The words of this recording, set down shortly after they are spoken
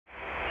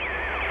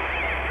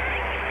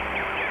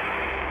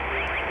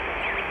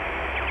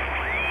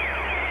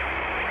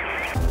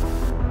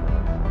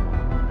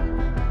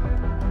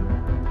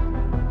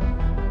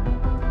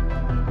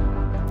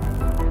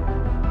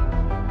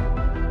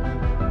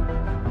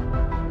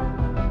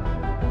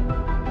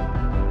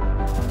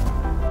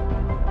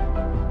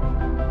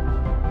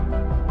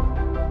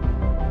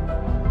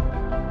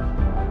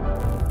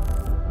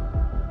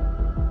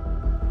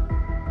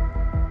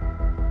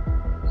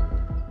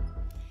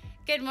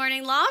Good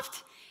morning,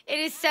 Loft. It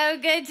is so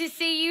good to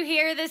see you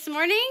here this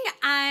morning.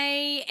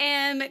 I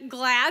am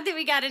glad that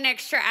we got an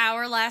extra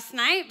hour last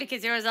night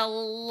because there was a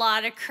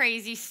lot of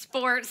crazy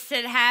sports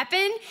that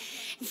happened.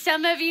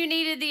 Some of you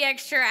needed the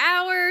extra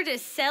hour to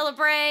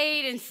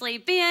celebrate and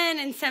sleep in,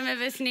 and some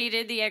of us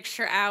needed the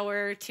extra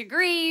hour to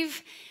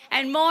grieve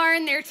and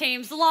mourn their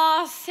team's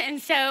loss. And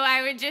so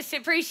I would just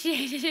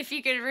appreciate it if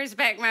you could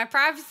respect my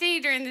privacy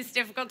during this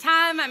difficult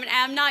time.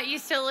 I'm not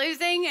used to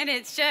losing, and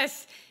it's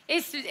terrible.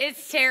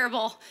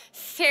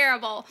 It's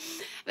terrible.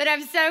 But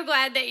I'm so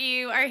glad that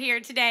you are here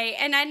today.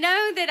 And I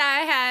know that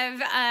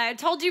I have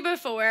told you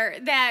before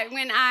that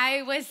when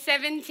I was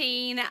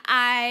 17,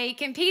 I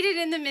competed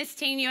in the Miss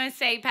Teen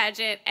USA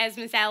pageant as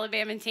Miss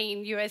Alabama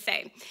Teen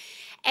USA.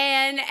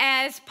 And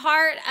as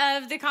part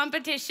of the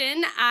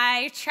competition,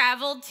 I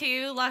traveled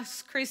to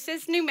Las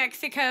Cruces, New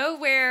Mexico,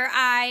 where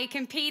I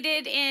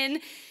competed in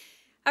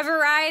a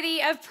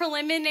variety of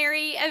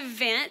preliminary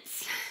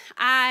events.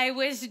 I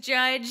was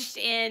judged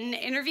in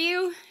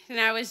interview, and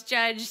I was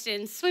judged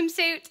in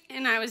swimsuit,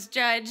 and I was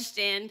judged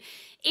in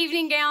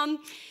evening gown.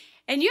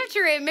 And you have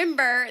to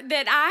remember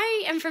that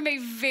I am from a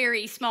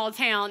very small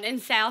town in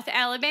South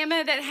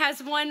Alabama that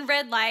has one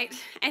red light,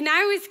 and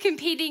I was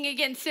competing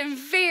against some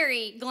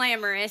very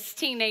glamorous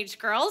teenage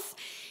girls.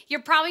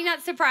 You're probably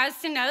not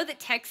surprised to know that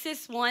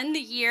Texas won the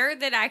year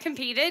that I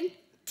competed.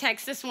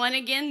 Texas won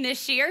again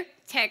this year.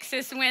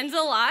 Texas wins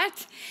a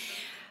lot.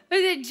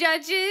 But the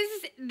judges,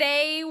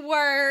 they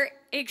were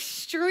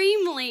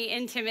extremely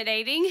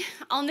intimidating.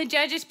 On the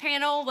judges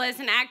panel was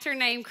an actor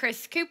named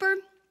Chris Cooper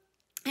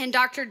and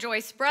Dr.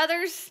 Joyce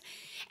Brothers.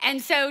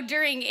 And so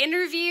during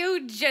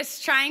interview,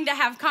 just trying to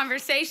have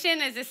conversation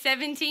as a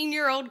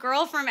 17-year-old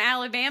girl from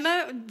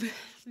Alabama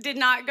did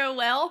not go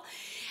well.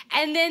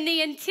 And then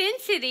the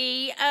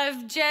intensity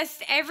of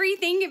just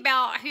everything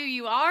about who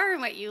you are and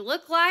what you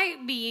look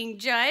like being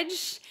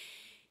judged.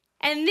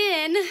 And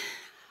then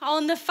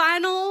on the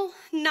final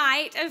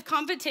night of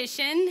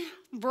competition,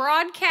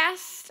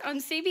 broadcast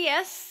on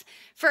CBS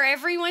for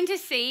everyone to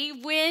see,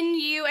 when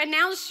you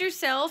announced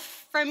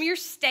yourself from your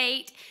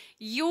state,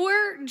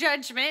 your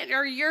judgment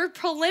or your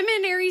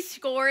preliminary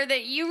score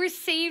that you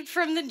received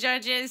from the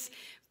judges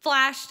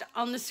flashed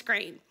on the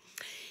screen.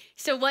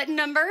 So what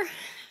number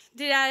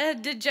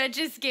did the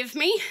judges give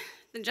me?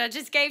 The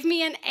judges gave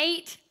me an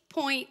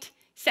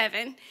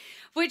 8.7,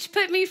 which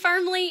put me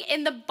firmly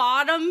in the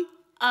bottom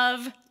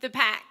of the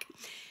pack.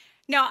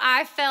 Now,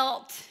 I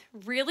felt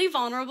really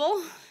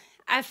vulnerable.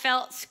 I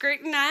felt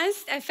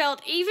scrutinized. I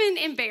felt even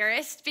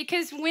embarrassed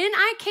because when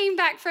I came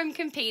back from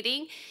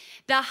competing,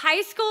 the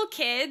high school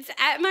kids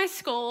at my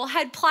school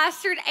had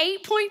plastered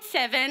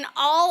 8.7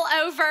 all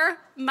over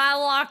my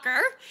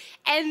locker,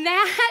 and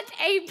that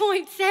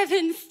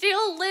 8.7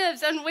 still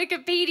lives on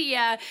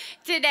Wikipedia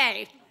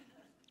today.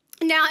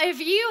 Now, if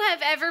you have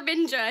ever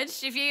been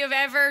judged, if you have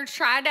ever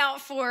tried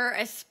out for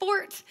a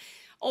sport,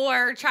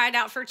 or tried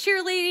out for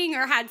cheerleading,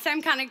 or had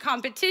some kind of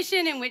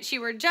competition in which you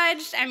were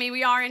judged. I mean,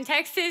 we are in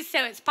Texas,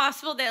 so it's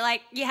possible that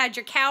like you had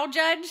your cow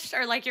judged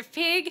or like your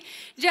pig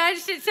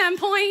judged at some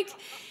point.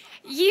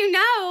 You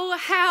know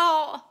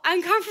how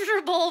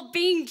uncomfortable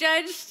being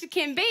judged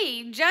can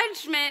be.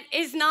 Judgment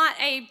is not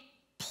a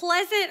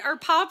pleasant or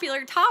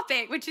popular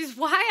topic, which is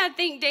why I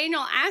think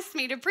Daniel asked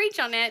me to preach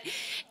on it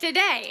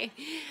today.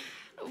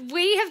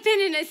 We have been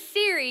in a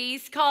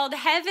series called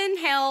Heaven,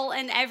 Hell,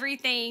 and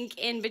Everything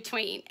in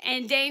Between.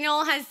 And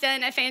Daniel has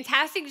done a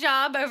fantastic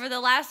job over the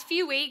last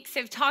few weeks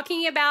of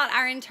talking about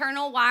our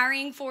internal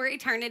wiring for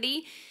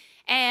eternity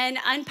and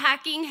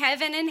unpacking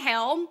heaven and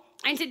hell.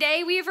 And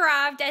today we have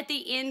arrived at the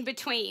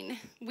in-between.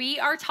 We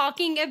are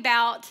talking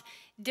about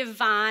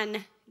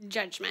divine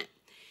judgment.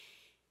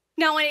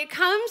 Now, when it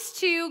comes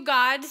to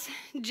God's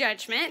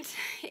judgment,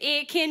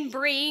 it can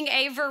bring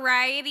a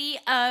variety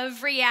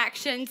of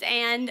reactions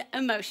and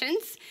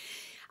emotions.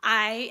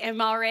 I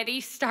am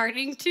already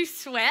starting to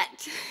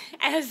sweat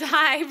as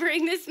I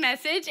bring this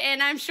message,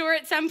 and I'm sure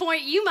at some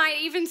point you might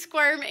even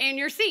squirm in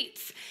your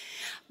seats.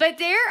 But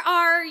there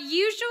are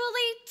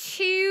usually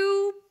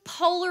two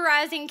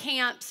polarizing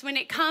camps when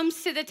it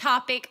comes to the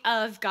topic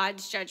of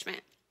God's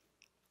judgment.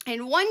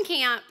 In one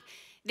camp,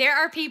 there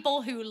are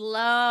people who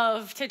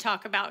love to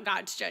talk about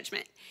God's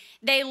judgment.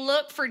 They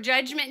look for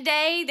Judgment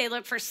Day. They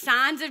look for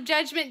signs of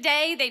Judgment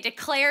Day. They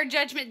declare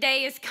Judgment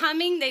Day is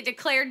coming. They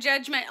declare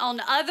judgment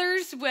on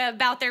others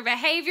about their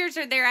behaviors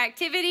or their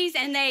activities,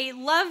 and they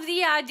love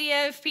the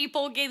idea of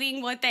people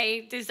getting what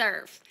they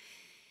deserve.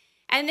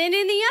 And then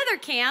in the other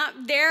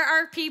camp, there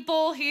are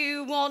people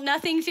who want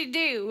nothing to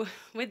do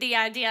with the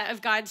idea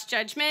of God's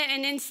judgment,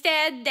 and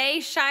instead they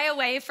shy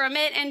away from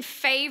it and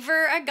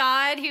favor a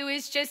God who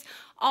is just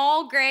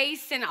all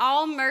grace and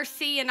all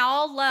mercy and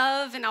all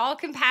love and all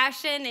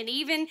compassion and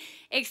even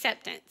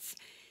acceptance.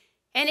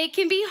 And it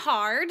can be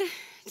hard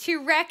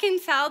to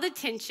reconcile the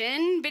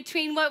tension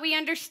between what we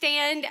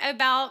understand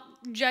about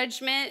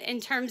judgment in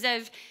terms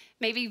of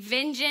maybe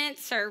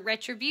vengeance or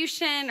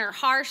retribution or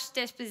harsh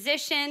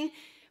disposition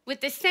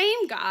with the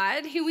same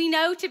God who we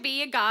know to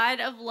be a God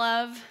of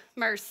love,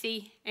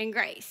 mercy, and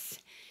grace.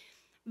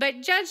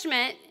 But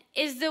judgment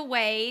is the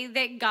way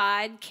that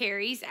God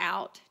carries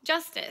out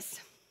justice.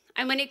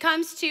 And when it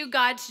comes to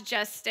God's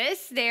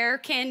justice, there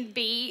can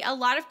be a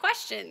lot of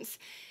questions.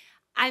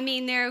 I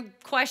mean, the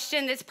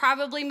question that's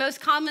probably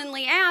most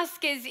commonly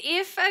asked is,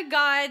 if a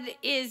God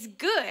is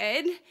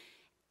good,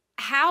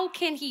 how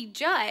can he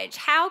judge?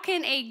 How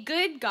can a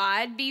good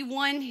God be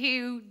one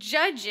who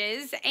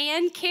judges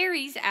and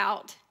carries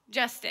out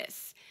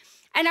justice?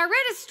 And I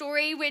read a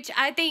story which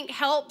I think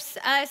helps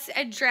us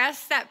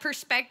address that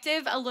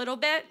perspective a little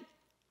bit.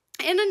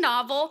 In a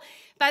novel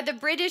by the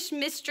British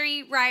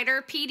mystery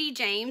writer P.D.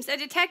 James, a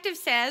detective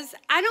says,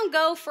 "I don't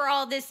go for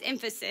all this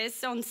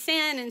emphasis on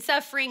sin and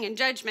suffering and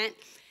judgment.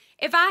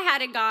 If I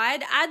had a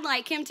God, I'd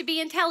like him to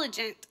be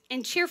intelligent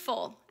and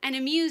cheerful and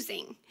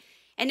amusing."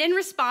 And in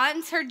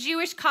response, her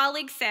Jewish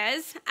colleague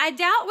says, "I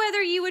doubt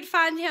whether you would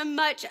find him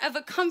much of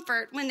a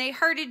comfort when they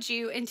herded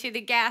you into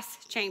the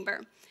gas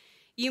chamber.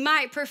 You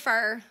might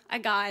prefer a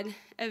God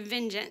of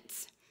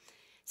vengeance."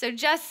 So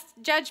just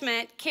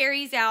judgment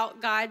carries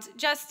out God's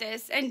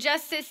justice, and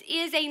justice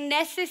is a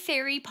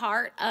necessary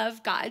part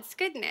of God's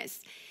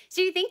goodness. So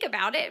you think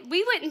about it,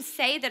 we wouldn't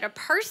say that a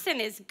person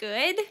is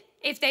good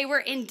if they were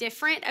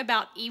indifferent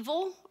about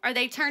evil or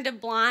they turned a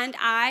blind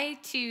eye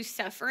to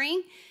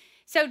suffering.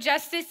 So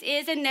justice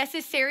is a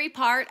necessary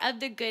part of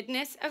the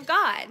goodness of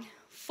God.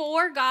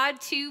 For God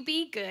to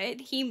be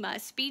good, he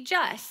must be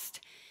just.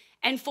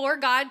 And for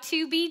God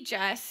to be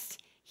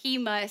just, he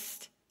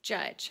must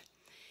judge.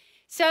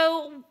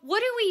 So what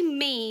do we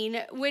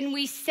mean when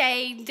we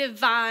say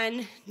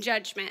divine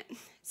judgment?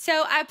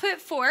 So I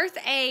put forth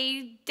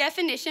a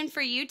definition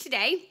for you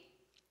today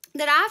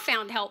that I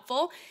found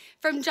helpful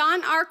from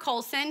John R.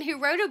 Colson, who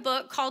wrote a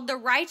book called The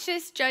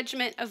Righteous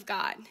Judgment of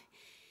God.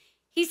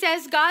 He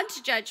says God's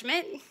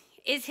judgment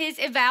is his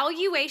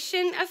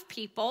evaluation of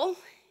people,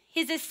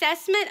 his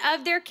assessment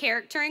of their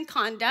character and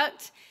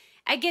conduct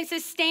against a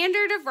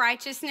standard of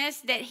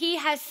righteousness that he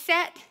has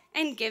set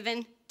and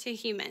given to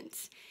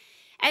humans.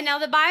 And now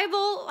the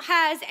Bible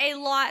has a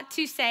lot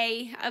to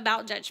say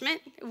about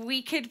judgment.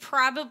 We could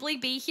probably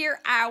be here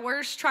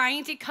hours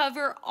trying to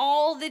cover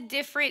all the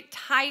different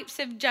types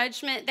of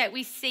judgment that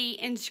we see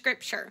in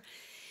Scripture.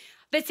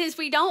 But since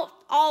we don't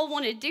all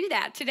want to do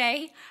that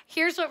today,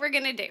 here's what we're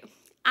going to do.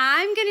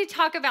 I'm going to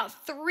talk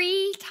about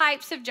 3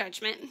 types of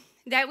judgment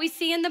that we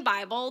see in the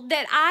Bible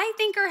that I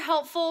think are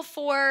helpful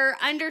for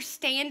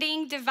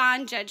understanding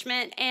divine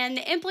judgment and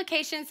the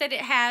implications that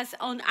it has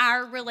on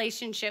our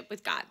relationship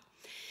with God.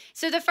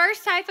 So the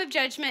first type of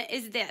judgment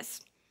is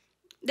this,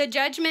 the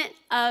judgment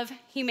of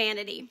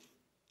humanity.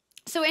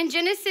 So in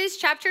Genesis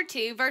chapter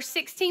 2, verse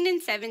 16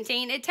 and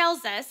 17, it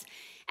tells us,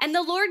 "And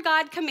the Lord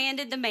God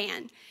commanded the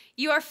man,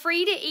 'You are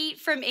free to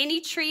eat from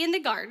any tree in the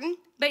garden,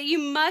 but you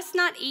must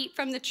not eat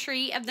from the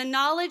tree of the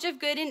knowledge of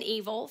good and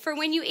evil, for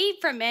when you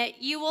eat from it,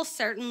 you will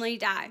certainly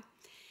die.'"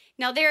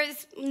 Now there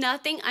is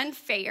nothing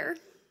unfair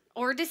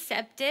or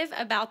deceptive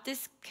about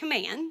this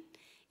command.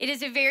 It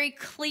is a very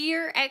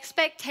clear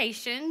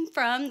expectation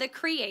from the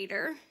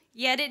Creator,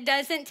 yet it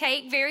doesn't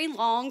take very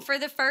long for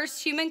the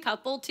first human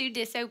couple to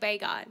disobey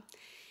God.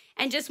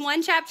 And just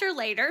 1 chapter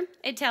later,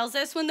 it tells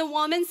us, "When the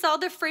woman saw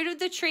the fruit of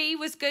the tree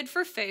was good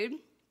for food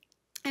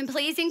and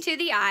pleasing to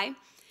the eye,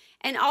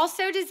 and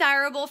also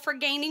desirable for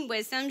gaining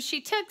wisdom,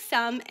 she took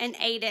some and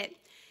ate it.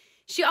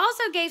 She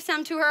also gave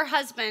some to her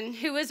husband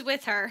who was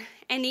with her,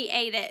 and he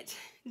ate it.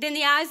 Then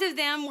the eyes of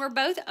them were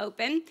both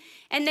open,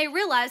 and they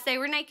realized they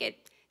were naked.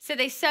 So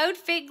they sewed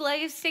fig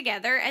leaves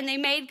together, and they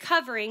made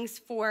coverings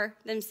for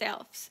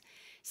themselves."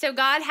 So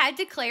God had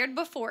declared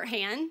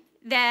beforehand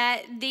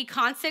that the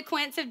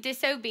consequence of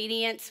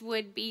disobedience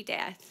would be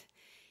death.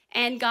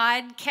 And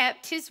God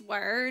kept his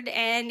word,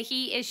 and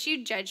he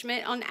issued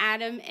judgment on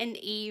Adam and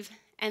Eve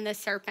and the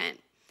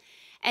serpent.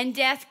 And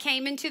death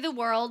came into the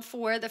world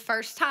for the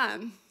first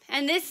time.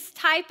 And this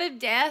type of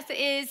death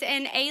is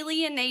an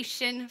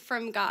alienation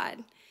from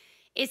God.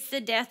 It's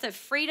the death of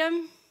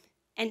freedom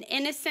and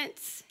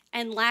innocence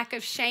and lack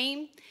of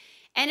shame.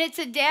 And it's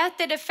a death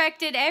that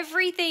affected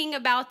everything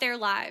about their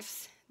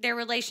lives, their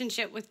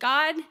relationship with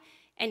God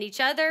and each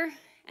other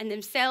and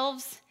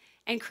themselves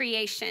and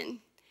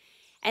creation.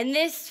 And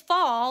this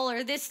fall,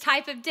 or this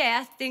type of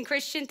death in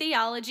Christian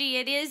theology,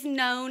 it is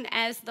known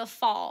as the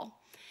fall.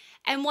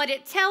 And what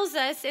it tells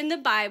us in the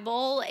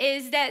Bible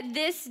is that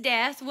this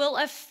death will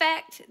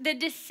affect the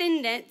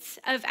descendants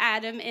of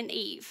Adam and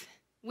Eve,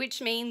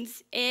 which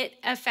means it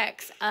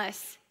affects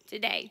us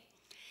today.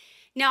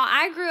 Now,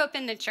 I grew up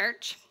in the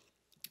church,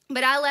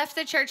 but I left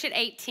the church at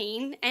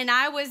 18, and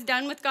I was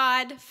done with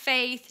God,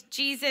 faith,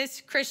 Jesus,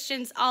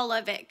 Christians, all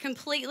of it.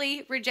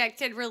 Completely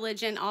rejected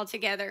religion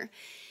altogether.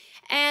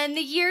 And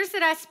the years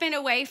that I spent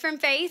away from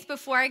faith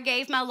before I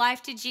gave my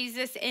life to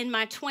Jesus in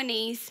my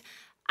 20s,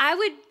 I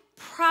would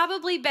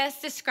probably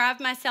best describe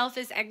myself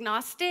as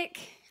agnostic.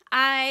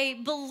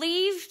 I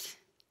believed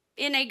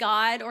in a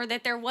God, or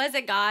that there was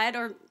a God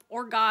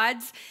or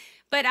gods,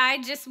 but I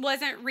just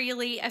wasn't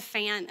really a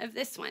fan of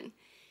this one.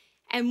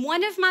 And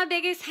one of my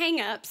biggest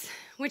hangups,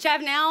 which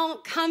I've now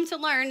come to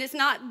learn is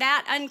not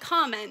that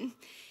uncommon,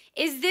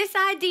 is this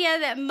idea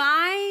that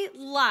my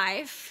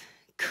life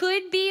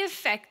could be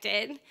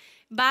affected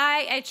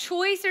by a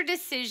choice or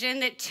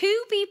decision that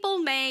two people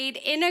made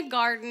in a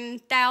garden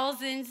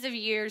thousands of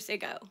years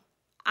ago.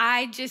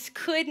 I just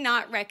could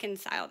not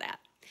reconcile that.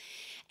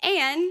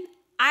 And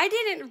I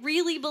didn't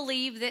really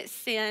believe that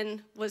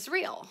sin was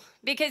real,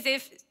 because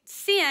if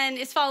sin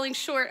is falling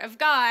short of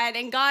God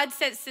and God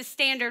sets the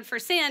standard for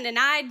sin, and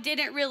I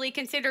didn't really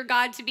consider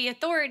God to be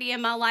authority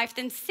in my life,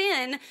 then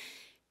sin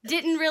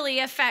didn't really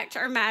affect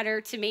or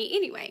matter to me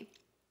anyway.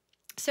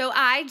 So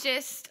I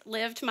just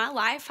lived my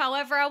life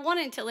however I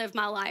wanted to live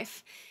my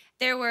life.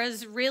 There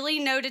was really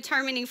no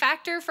determining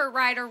factor for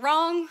right or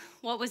wrong,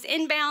 what was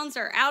in bounds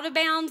or out of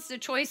bounds. The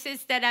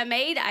choices that I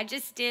made, I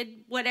just did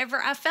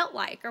whatever I felt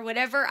like or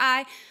whatever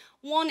I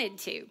wanted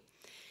to.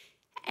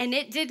 And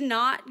it did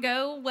not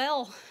go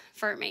well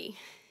for me.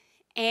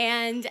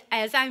 And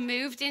as I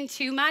moved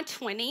into my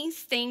 20s,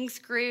 things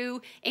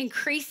grew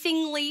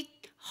increasingly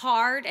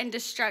hard and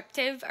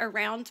destructive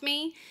around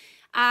me.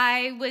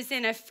 I was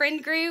in a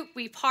friend group.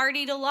 We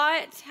partied a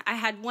lot. I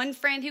had one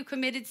friend who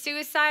committed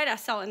suicide. I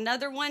saw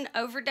another one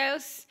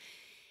overdose.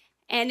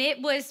 And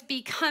it was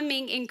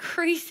becoming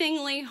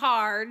increasingly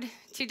hard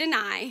to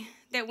deny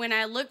that when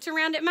I looked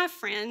around at my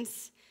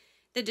friends,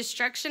 the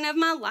destruction of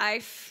my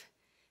life,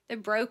 the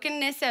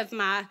brokenness of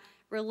my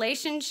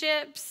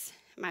relationships,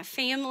 my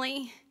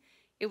family,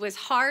 it was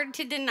hard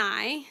to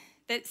deny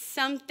that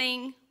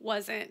something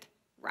wasn't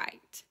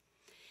right.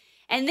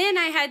 And then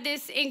I had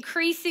this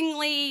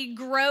increasingly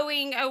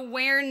growing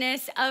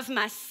awareness of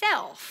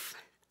myself,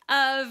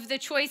 of the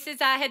choices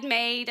I had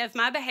made, of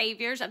my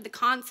behaviors, of the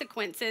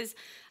consequences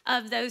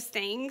of those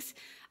things,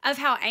 of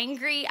how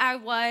angry I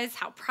was,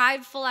 how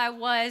prideful I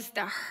was,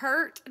 the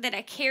hurt that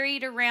I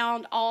carried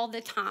around all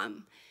the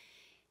time.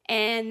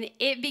 And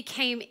it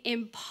became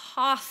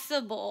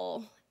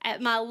impossible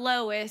at my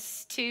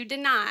lowest to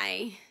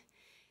deny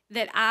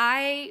that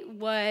I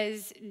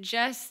was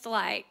just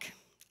like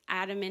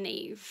Adam and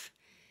Eve.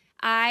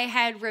 I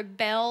had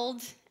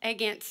rebelled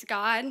against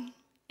God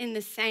in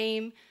the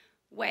same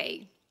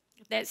way,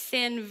 that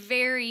sin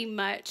very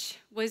much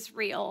was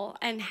real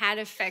and had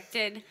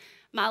affected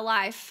my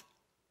life.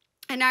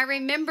 And I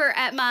remember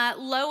at my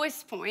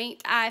lowest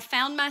point, I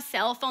found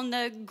myself on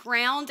the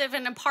ground of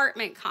an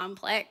apartment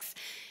complex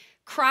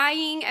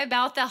crying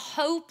about the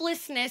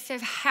hopelessness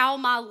of how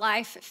my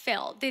life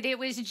felt, that it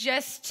was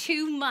just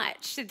too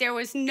much, that there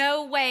was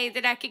no way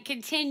that I could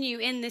continue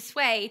in this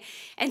way.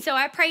 And so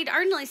I prayed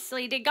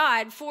earnestly to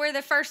God for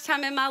the first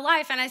time in my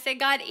life. And I said,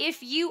 God,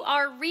 if you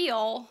are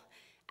real,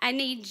 I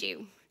need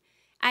you.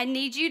 I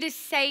need you to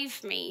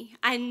save me.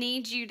 I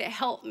need you to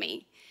help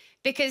me.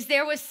 Because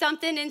there was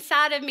something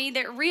inside of me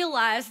that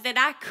realized that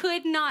I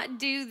could not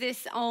do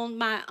this on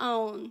my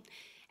own.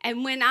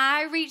 And when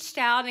I reached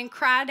out and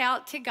cried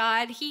out to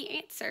God, he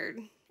answered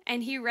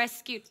and he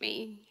rescued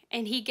me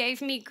and he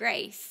gave me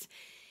grace.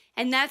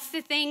 And that's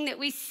the thing that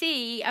we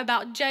see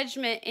about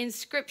judgment in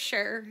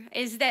Scripture,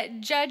 is that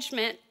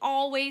judgment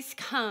always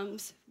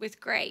comes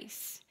with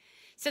grace.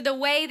 So the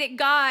way that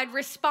God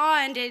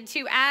responded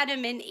to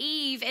Adam and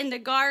Eve in the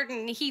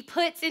garden, he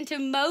puts into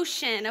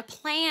motion a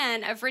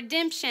plan of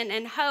redemption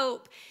and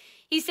hope.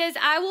 He says,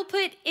 I will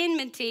put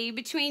enmity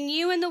between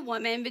you and the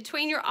woman,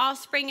 between your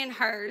offspring and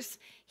hers.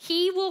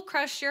 He will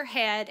crush your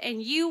head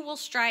and you will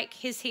strike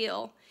his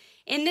heel.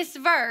 In this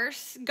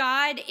verse,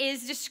 God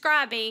is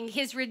describing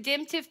his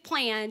redemptive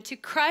plan to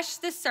crush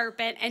the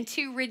serpent and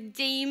to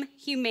redeem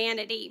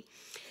humanity.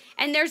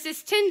 And there's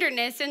this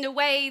tenderness in the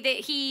way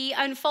that he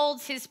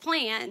unfolds his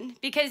plan,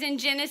 because in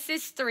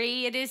Genesis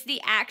 3, it is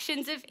the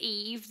actions of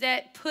Eve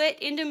that put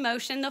into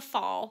motion the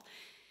fall.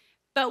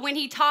 But when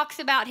he talks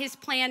about his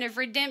plan of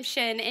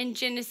redemption in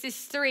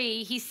Genesis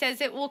 3, he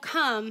says it will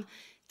come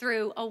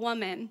through a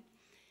woman.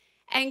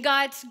 And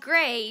God's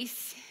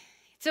grace,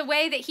 it's a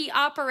way that he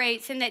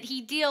operates and that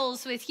he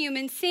deals with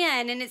human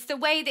sin, and it's the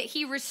way that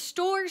he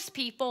restores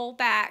people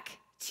back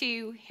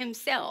to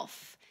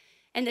himself.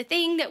 And the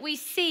thing that we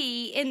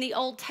see in the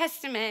Old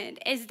Testament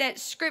is that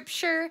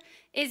Scripture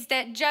is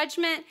that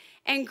judgment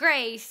and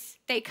grace,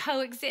 they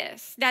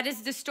coexist. That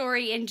is the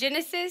story in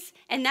Genesis,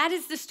 and that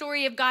is the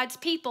story of God's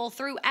people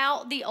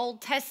throughout the Old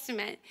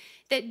Testament,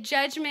 that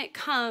judgment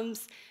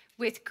comes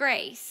with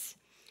grace.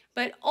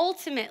 But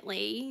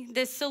ultimately,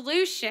 the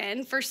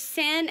solution for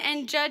sin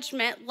and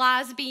judgment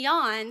lies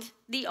beyond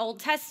the Old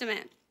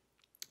Testament.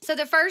 So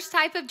the first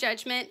type of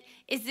judgment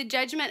is the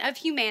judgment of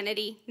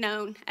humanity,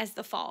 known as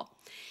the fall.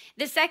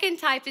 The second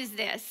type is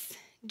this: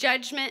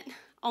 judgment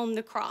on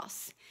the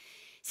cross.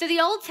 So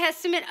the Old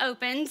Testament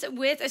opens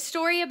with a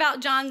story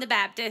about John the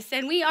Baptist,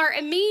 and we are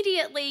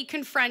immediately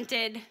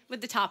confronted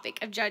with the topic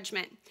of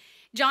judgment.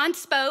 John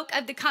spoke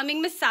of the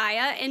coming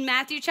Messiah in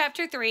Matthew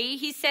chapter 3.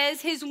 He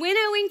says, his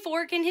winnowing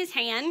fork in his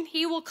hand,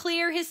 he will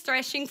clear his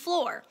threshing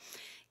floor,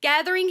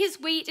 gathering his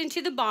wheat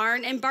into the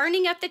barn and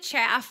burning up the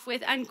chaff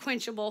with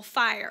unquenchable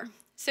fire.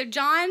 So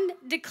John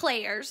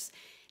declares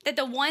that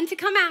the one to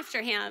come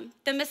after him,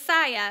 the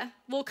Messiah,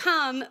 will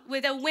come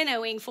with a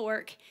winnowing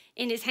fork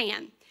in his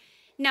hand.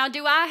 Now,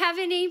 do I have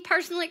any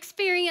personal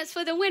experience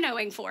with a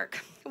winnowing fork?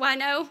 Why,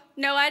 no,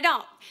 I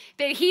don't.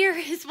 But here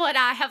is what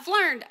I have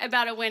learned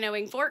about a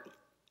winnowing fork.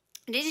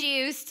 It is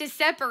used to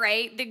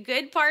separate the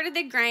good part of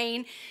the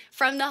grain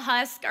from the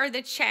husk or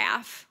the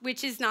chaff,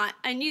 which is not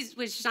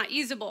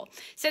usable.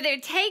 So they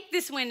would take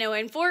this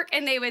winnowing fork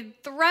and they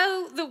would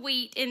throw the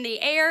wheat in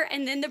the air,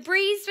 and then the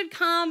breeze would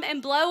come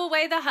and blow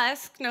away the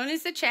husk, known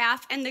as the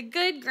chaff, and the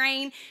good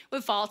grain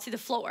would fall to the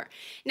floor.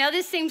 Now,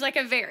 this seems like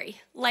a very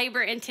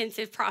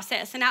labor-intensive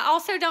process, and I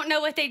also don't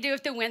know what they do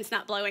if the wind's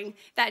not blowing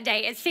that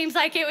day. It seems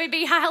like it would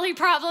be highly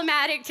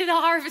problematic to the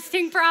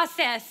harvesting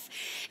process.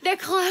 The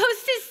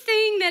closest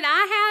thing that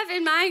I have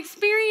in my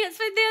experience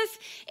with this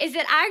is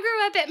that I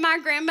grew up at my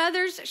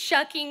grandmother's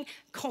shucking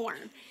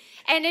corn.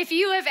 And if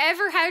you have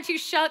ever had to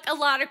shuck a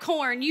lot of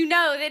corn, you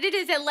know that it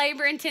is a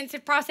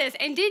labor-intensive process.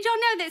 And did y'all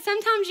know that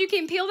sometimes you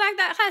can peel back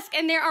that husk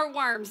and there are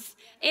worms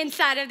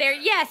inside of there?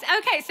 Yes,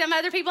 okay, some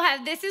other people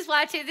have. This is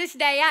why to this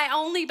day I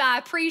only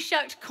buy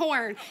pre-shucked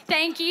corn.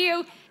 Thank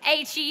you,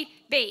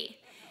 H-E-B.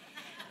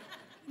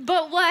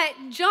 But what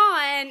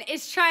John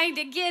is trying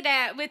to get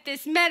at with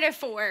this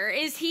metaphor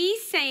is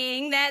he's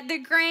saying that the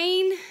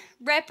grain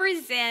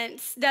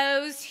represents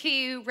those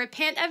who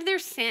repent of their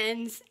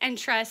sins and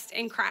trust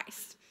in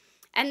Christ.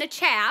 And the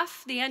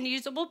chaff, the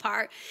unusable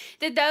part,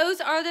 that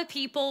those are the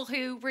people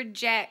who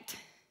reject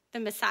the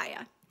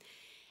Messiah.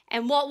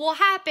 And what will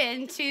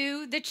happen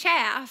to the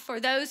chaff, or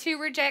those who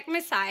reject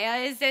Messiah,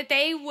 is that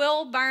they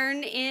will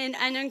burn in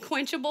an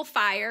unquenchable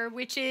fire,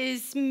 which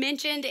is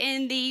mentioned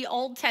in the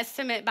Old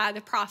Testament by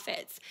the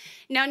prophets.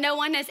 Now, no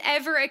one has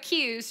ever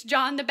accused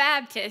John the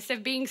Baptist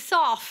of being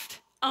soft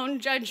on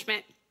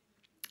judgment.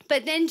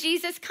 But then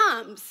Jesus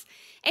comes,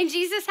 and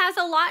Jesus has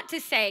a lot to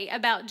say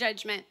about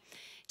judgment.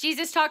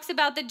 Jesus talks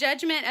about the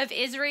judgment of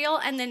Israel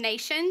and the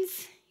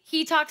nations.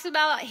 He talks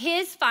about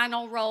his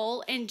final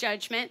role in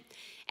judgment.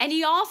 And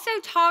he also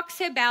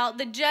talks about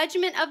the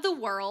judgment of the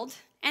world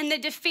and the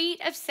defeat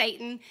of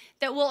Satan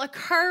that will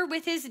occur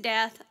with his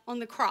death on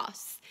the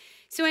cross.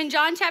 So in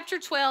John chapter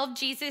 12,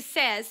 Jesus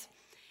says,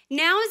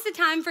 "Now is the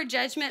time for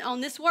judgment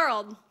on this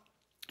world.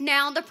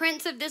 Now the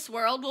prince of this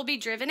world will be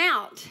driven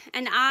out,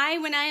 and I,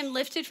 when I am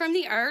lifted from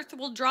the earth,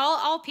 will draw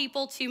all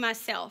people to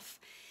myself."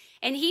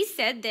 And he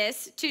said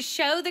this to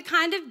show the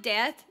kind of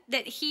death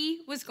that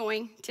he was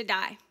going to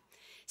die.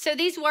 So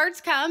these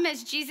words come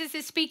as Jesus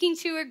is speaking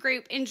to a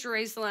group in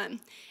Jerusalem.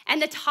 And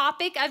the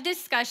topic of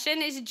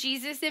discussion is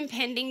Jesus'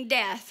 impending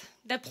death,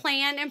 the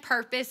plan and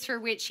purpose for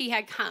which he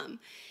had come.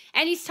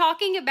 And he's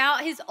talking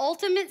about his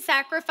ultimate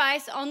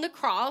sacrifice on the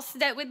cross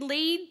that would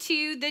lead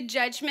to the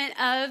judgment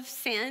of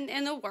sin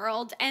in the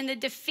world and the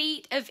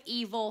defeat of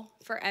evil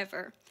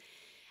forever.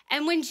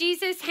 And when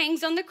Jesus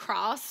hangs on the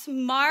cross,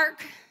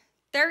 Mark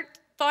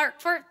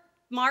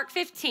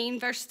 15,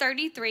 verse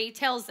 33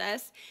 tells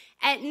us,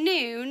 "At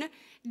noon,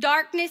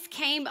 darkness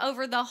came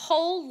over the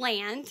whole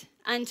land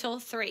until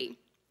 3.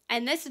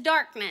 And this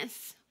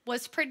darkness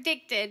was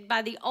predicted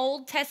by the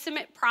Old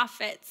Testament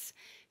prophets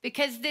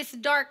because this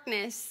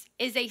darkness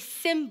is a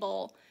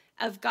symbol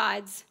of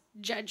God's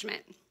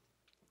judgment."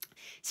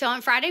 So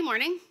on Friday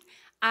morning,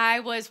 I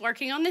was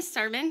working on this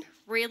sermon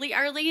really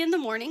early in the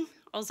morning.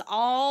 I was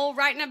all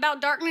writing about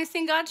darkness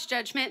and God's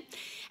judgment.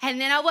 And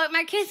then I woke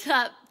my kids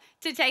up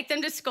to take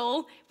them to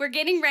school. We're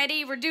getting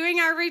ready. We're doing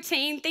our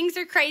routine. Things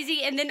are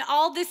crazy. And then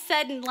all of a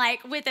sudden,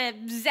 like with a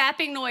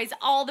zapping noise,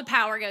 all the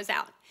power goes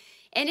out.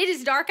 And it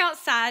is dark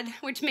outside,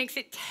 which makes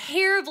it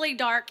terribly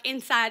dark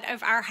inside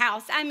of our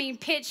house. I mean,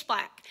 pitch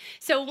black.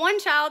 So one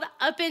child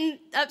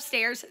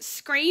upstairs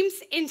screams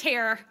in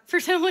terror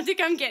for someone to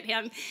come get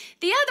him.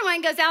 The other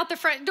one goes out the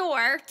front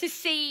door to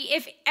see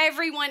if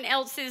everyone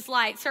else's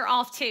lights are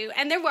off too.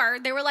 And there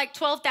were like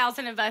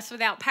 12,000 of us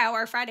without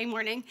power Friday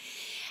morning.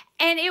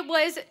 And it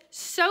was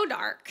so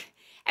dark.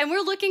 And we're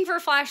looking for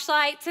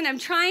flashlights, and I'm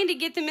trying to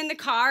get them in the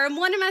car. And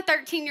one of my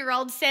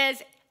 13-year-olds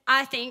says,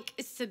 "I think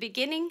it's the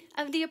beginning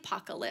of the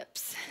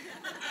apocalypse."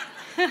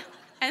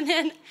 And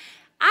then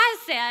I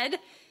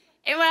said,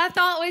 in what I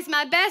thought was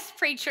my best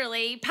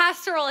preacherly,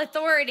 pastoral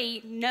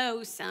authority,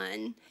 "No,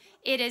 son,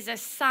 it is a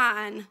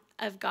sign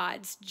of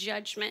God's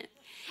judgment."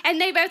 And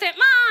they both went,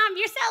 "Mom,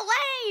 you're so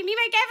lame. You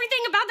make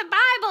everything about the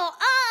Bible.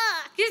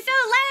 You're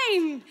so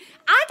lame."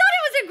 I thought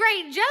it was a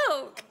great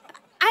joke.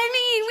 I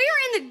mean, we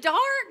were in the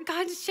dark.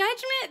 God's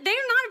judgment, they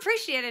do not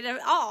appreciate it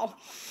at all.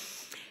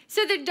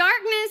 So the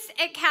darkness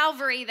at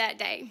Calvary that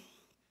day,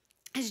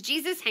 as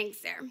Jesus hangs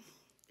there,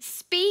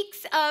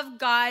 speaks of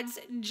God's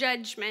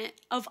judgment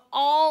of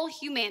all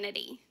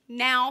humanity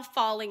now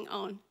falling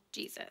on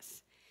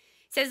Jesus.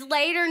 It says,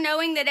 "Later,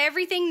 knowing that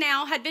everything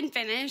now had been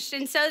finished,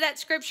 and so that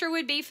scripture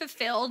would be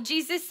fulfilled,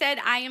 Jesus said,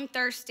 'I am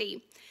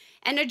thirsty.'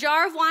 And a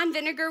jar of wine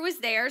vinegar was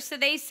there, so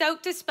they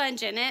soaked a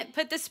sponge in it,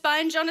 put the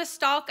sponge on a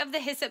stalk of the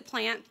hyssop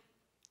plant,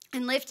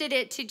 and lifted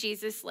it to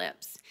Jesus'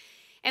 lips.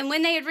 And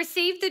when they had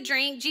received the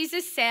drink,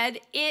 Jesus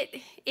said,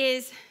 'It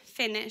is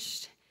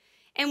finished.'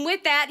 And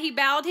with that, he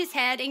bowed his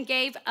head and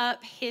gave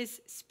up his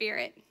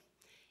spirit."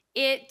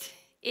 It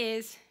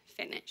is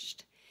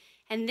finished.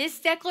 And this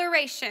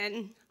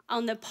declaration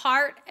on the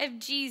part of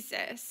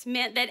Jesus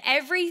meant that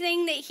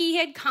everything that he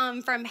had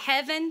come from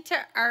heaven to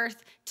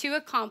earth to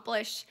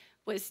accomplish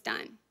was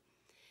done.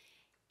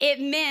 It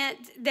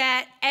meant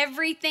that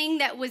everything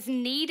that was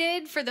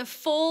needed for the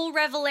full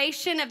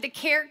revelation of the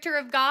character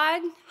of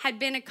God had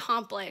been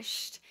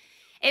accomplished.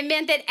 It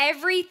meant that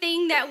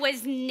everything that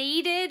was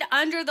needed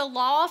under the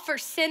law for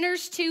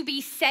sinners to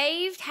be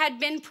saved had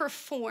been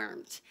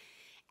performed.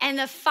 And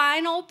the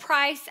final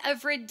price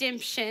of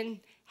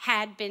redemption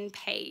had been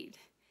paid.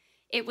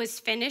 It was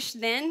finished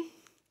then,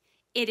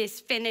 it is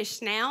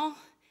finished now,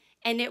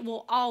 and it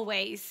will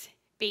always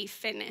be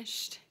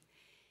finished.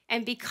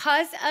 And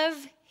because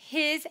of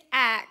his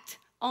act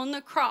on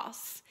the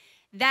cross,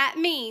 that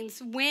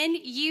means when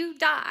you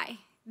die,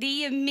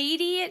 the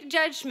immediate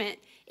judgment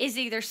is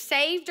either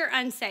saved or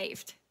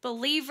unsaved,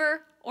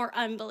 believer or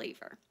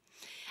unbeliever.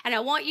 And I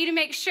want you to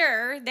make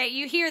sure that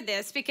you hear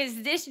this,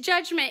 because this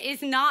judgment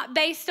is not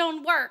based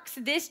on works.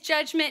 This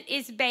judgment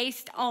is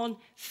based on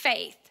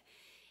faith.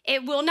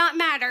 It will not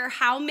matter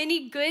how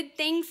many good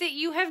things that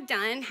you have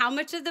done, how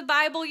much of the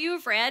Bible you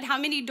have read, how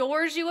many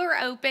doors you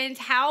have opened,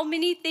 how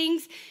many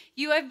things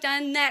you have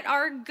done that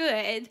are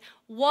good.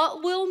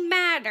 What will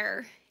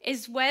matter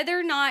is whether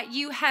or not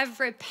you have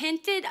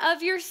repented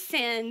of your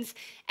sins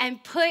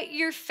and put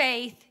your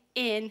faith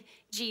in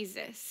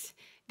Jesus.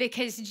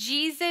 Because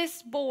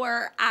Jesus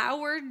bore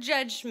our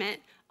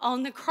judgment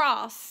on the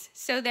cross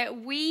so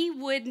that we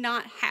would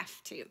not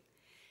have to.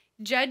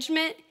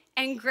 Judgment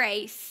and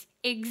grace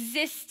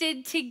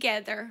existed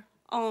together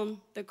on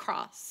the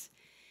cross.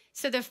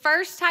 So the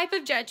first type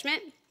of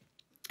judgment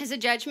is a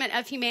judgment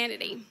of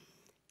humanity.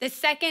 The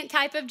second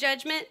type of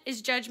judgment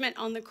is judgment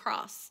on the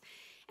cross.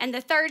 And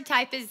the third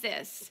type is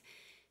this,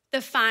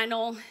 the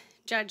final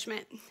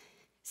judgment.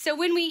 So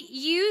when we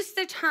use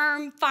the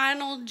term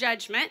final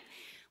judgment,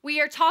 we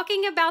are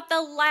talking about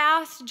the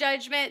last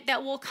judgment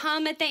that will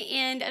come at the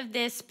end of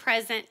this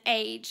present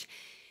age.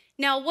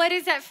 Now, what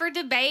is that for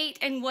debate,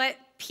 and what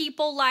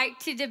people like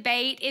to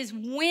debate is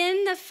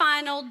when the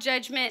final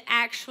judgment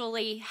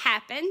actually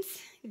happens.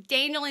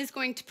 Daniel is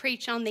going to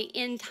preach on the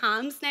end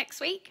times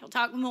next week. He'll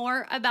talk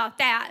more about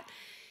that.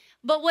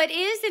 But what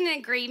is an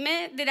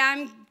agreement that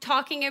I'm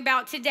talking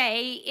about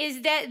today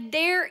is that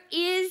there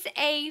is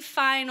a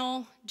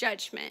final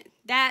judgment.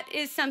 That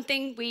is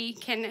something we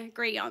can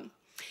agree on.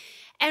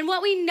 And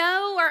what we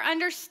know or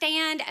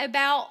understand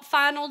about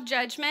final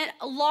judgment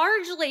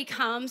largely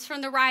comes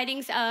from the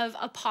writings of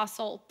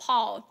Apostle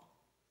Paul.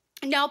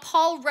 Now,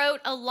 Paul wrote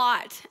a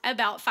lot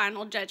about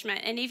final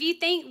judgment. And if you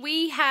think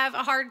we have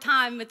a hard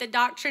time with the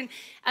doctrine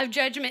of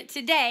judgment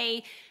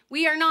today,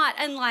 we are not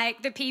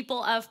unlike the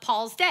people of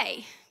Paul's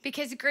day,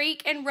 because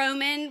Greek and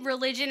Roman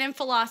religion and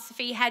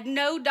philosophy had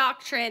no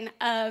doctrine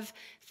of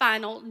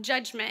final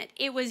judgment.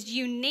 It was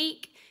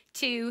unique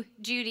to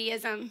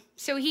Judaism.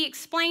 So he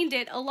explained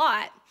it a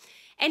lot.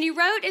 And he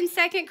wrote in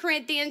 2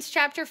 Corinthians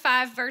chapter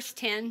 5, verse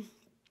 10,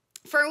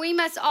 "For we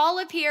must all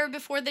appear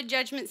before the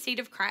judgment seat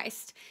of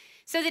Christ,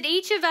 so that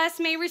each of us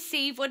may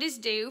receive what is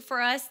due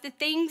for us, the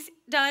things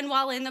done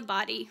while in the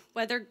body,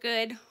 whether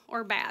good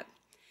or bad."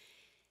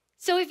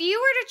 So if you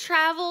were to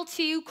travel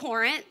to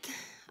Corinth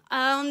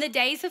on the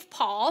days of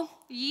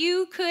Paul,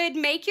 you could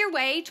make your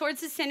way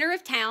towards the center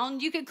of town.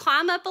 You could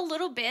climb up a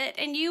little bit,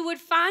 and you would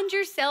find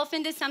yourself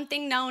into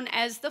something known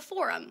as the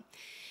Forum.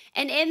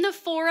 And in the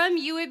Forum,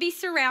 you would be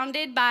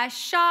surrounded by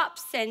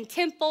shops and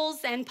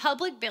temples and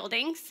public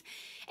buildings.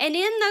 And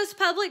in those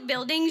public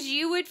buildings,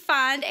 you would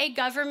find a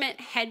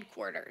government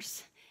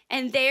headquarters.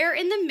 And there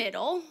in the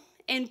middle,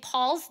 in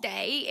Paul's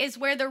day, is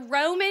where the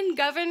Roman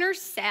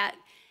governors sat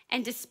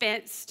and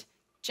dispensed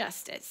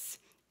justice.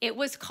 It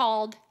was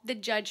called the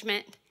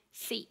judgment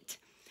seat.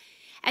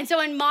 And so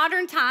in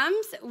modern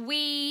times,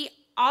 we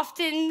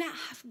often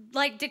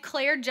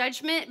declare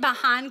judgment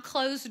behind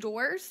closed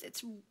doors.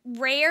 It's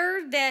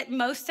rare that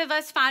most of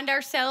us find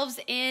ourselves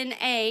in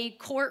a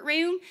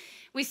courtroom.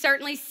 We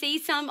certainly see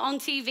some on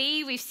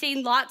TV. We've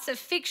seen lots of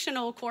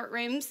fictional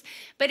courtrooms,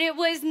 but it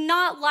was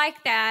not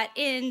like that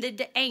in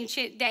the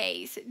ancient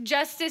days.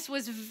 Justice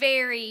was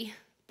very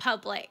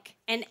public,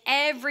 and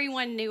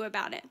everyone knew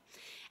about it.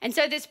 And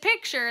so this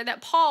picture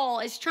that Paul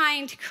is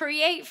trying to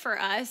create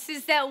for us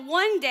is that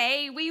one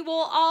day we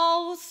will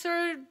all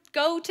sort of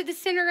go to the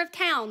center of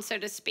town, so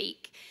to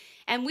speak,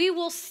 and we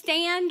will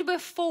stand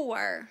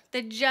before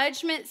the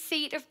judgment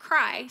seat of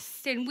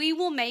Christ, and we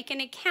will make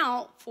an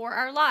account for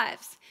our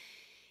lives.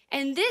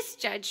 And this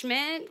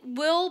judgment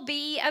will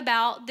be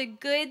about the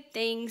good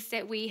things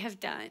that we have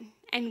done,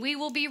 and we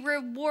will be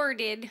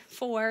rewarded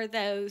for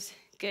those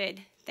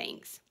good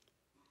things.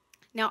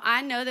 Now,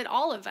 I know that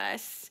all of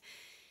us,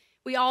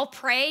 we all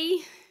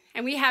pray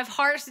and we have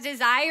heart's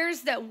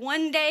desires that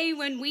one day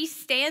when we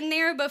stand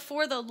there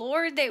before the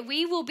Lord, that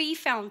we will be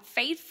found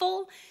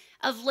faithful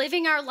of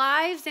living our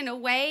lives in a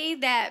way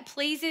that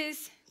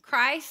pleases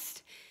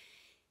Christ.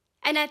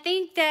 And I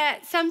think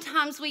that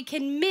sometimes we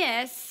can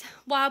miss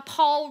why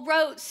Paul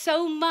wrote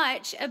so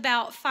much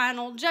about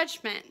final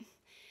judgment.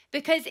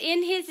 Because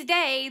in his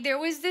day, there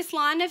was this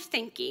line of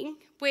thinking,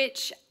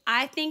 which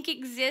I think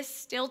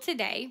exists still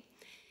today,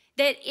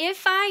 That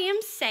if I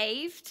am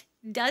saved,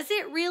 does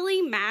it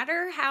really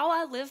matter how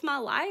I live my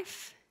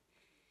life?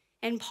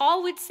 And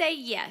Paul would say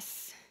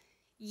yes.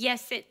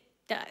 Yes, it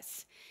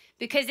does.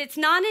 Because it's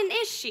not an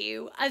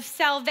issue of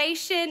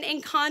salvation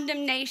and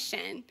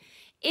condemnation.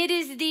 It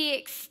is the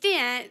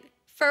extent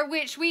for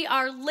which we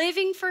are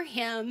living for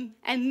him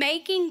and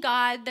making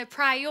God the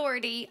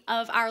priority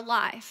of our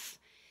life.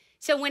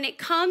 So when it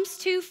comes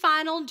to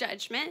final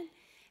judgment,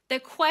 the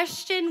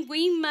question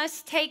we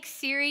must take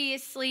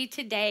seriously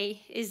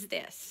today is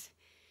this: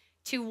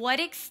 to what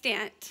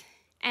extent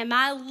am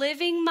I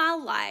living my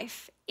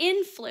life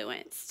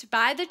influenced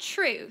by the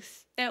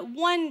truth that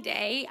one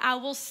day I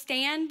will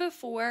stand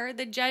before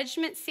the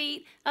judgment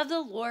seat of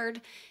the Lord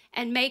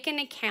and make an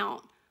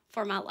account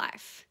for my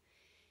life?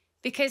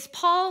 Because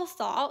Paul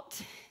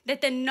thought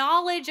that the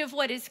knowledge of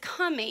what is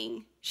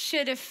coming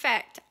should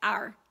affect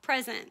our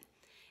present.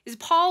 As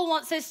Paul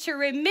wants us to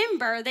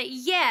remember that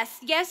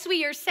yes,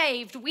 we are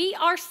saved. We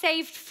are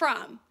saved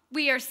from.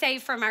 We are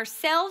saved from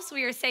ourselves.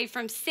 We are saved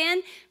from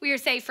sin. We are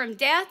saved from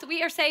death.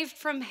 We are saved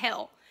from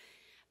hell.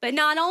 But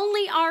not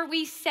only are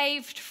we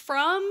saved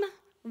from,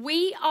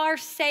 we are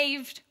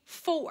saved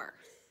for.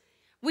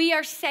 We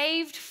are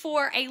saved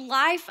for a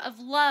life of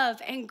love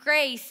and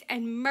grace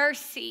and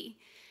mercy.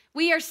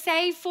 We are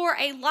saved for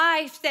a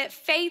life that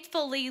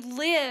faithfully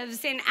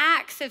lives in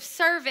acts of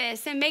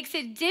service and makes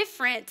a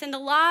difference in the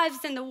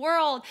lives in the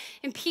world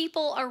and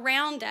people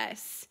around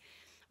us.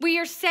 We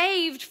are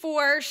saved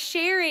for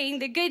sharing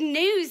the good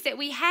news that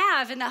we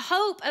have and the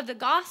hope of the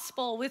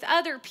gospel with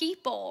other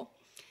people.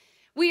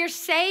 We are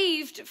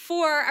saved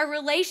for a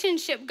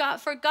relationship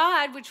for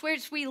God, which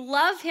we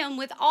love him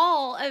with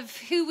all of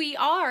who we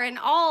are and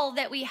all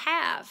that we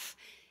have.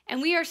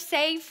 And we are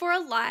saved for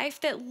a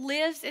life that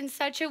lives in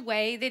such a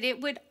way that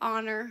it would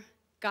honor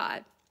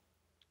God.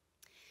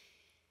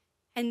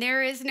 And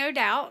there is no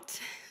doubt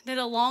that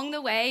along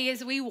the way,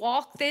 as we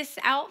walk this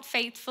out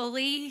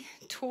faithfully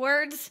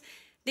towards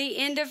the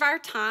end of our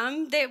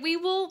time, that we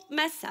will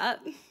mess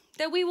up,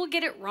 that we will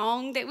get it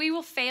wrong, that we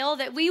will fail,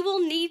 that we will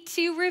need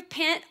to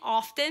repent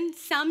often,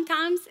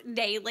 sometimes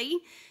daily.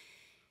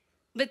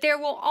 But there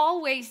will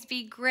always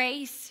be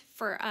grace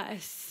for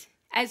us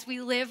as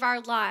we live our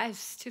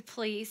lives to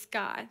please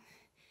God.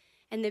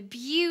 And the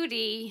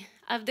beauty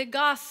of the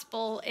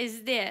gospel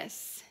is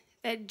this,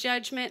 that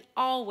judgment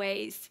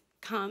always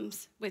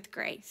comes with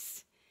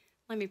grace.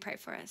 Let me pray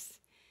for us.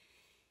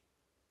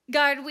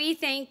 God, we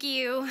thank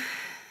you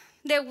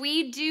that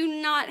we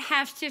do not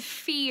have to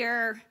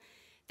fear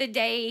the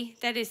day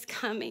that is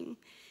coming,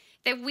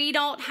 that we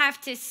don't have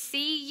to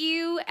see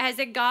you as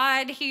a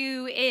God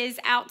who is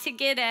out to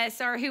get us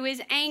or who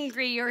is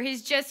angry or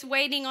who's just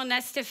waiting on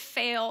us to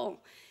fail,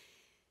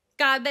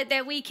 God, but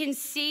that we can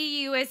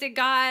see you as a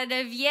God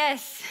of,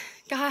 yes,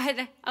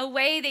 God, a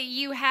way that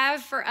you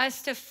have for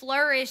us to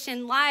flourish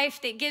in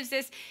life that gives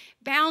us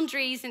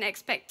boundaries and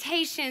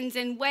expectations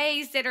and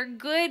ways that are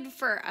good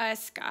for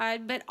us,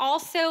 God, but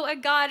also a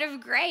God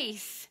of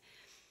grace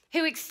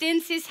who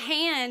extends his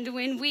hand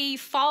when we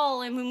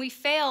fall and when we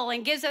fail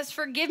and gives us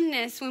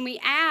forgiveness when we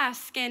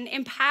ask and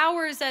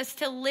empowers us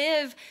to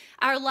live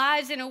our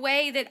lives in a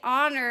way that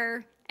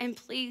honor and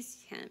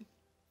please him.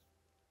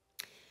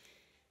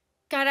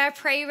 God, I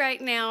pray right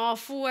now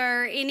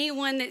for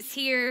anyone that's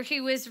here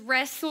who is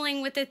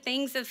wrestling with the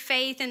things of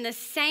faith in the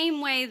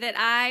same way that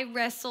I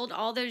wrestled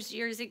all those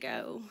years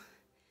ago.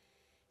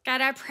 God,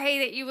 I pray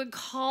that you would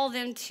call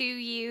them to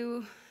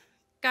you.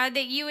 God,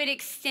 that you would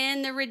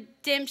extend the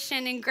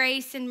redemption and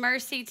grace and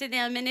mercy to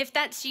them. And if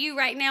that's you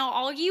right now,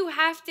 all you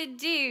have to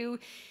do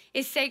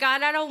is say,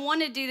 God, I don't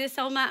want to do this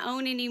on my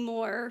own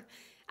anymore.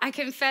 I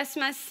confess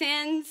my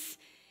sins,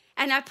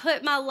 and I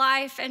put my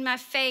life and my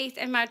faith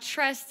and my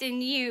trust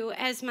in you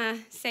as my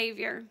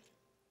Savior.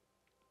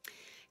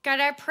 God,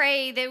 I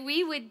pray that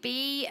we would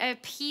be a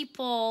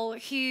people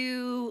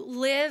who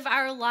live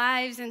our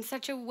lives in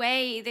such a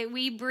way that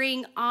we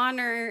bring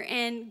honor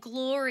and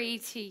glory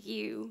to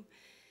you.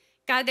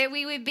 God, that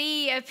we would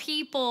be a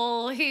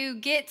people who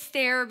gets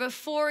there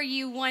before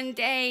you one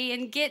day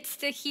and gets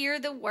to hear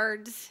the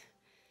words,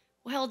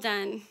 "Well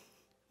done,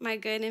 my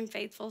good and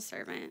faithful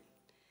servant."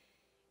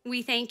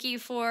 We thank you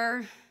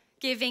for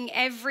giving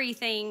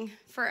everything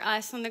for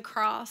us on the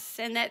cross,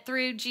 and that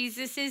through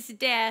Jesus'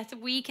 death,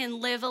 we can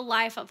live a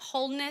life of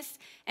wholeness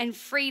and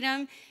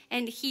freedom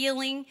and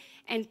healing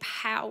and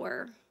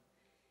power.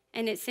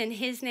 And it's in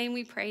his name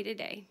we pray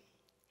today.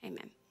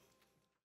 Amen.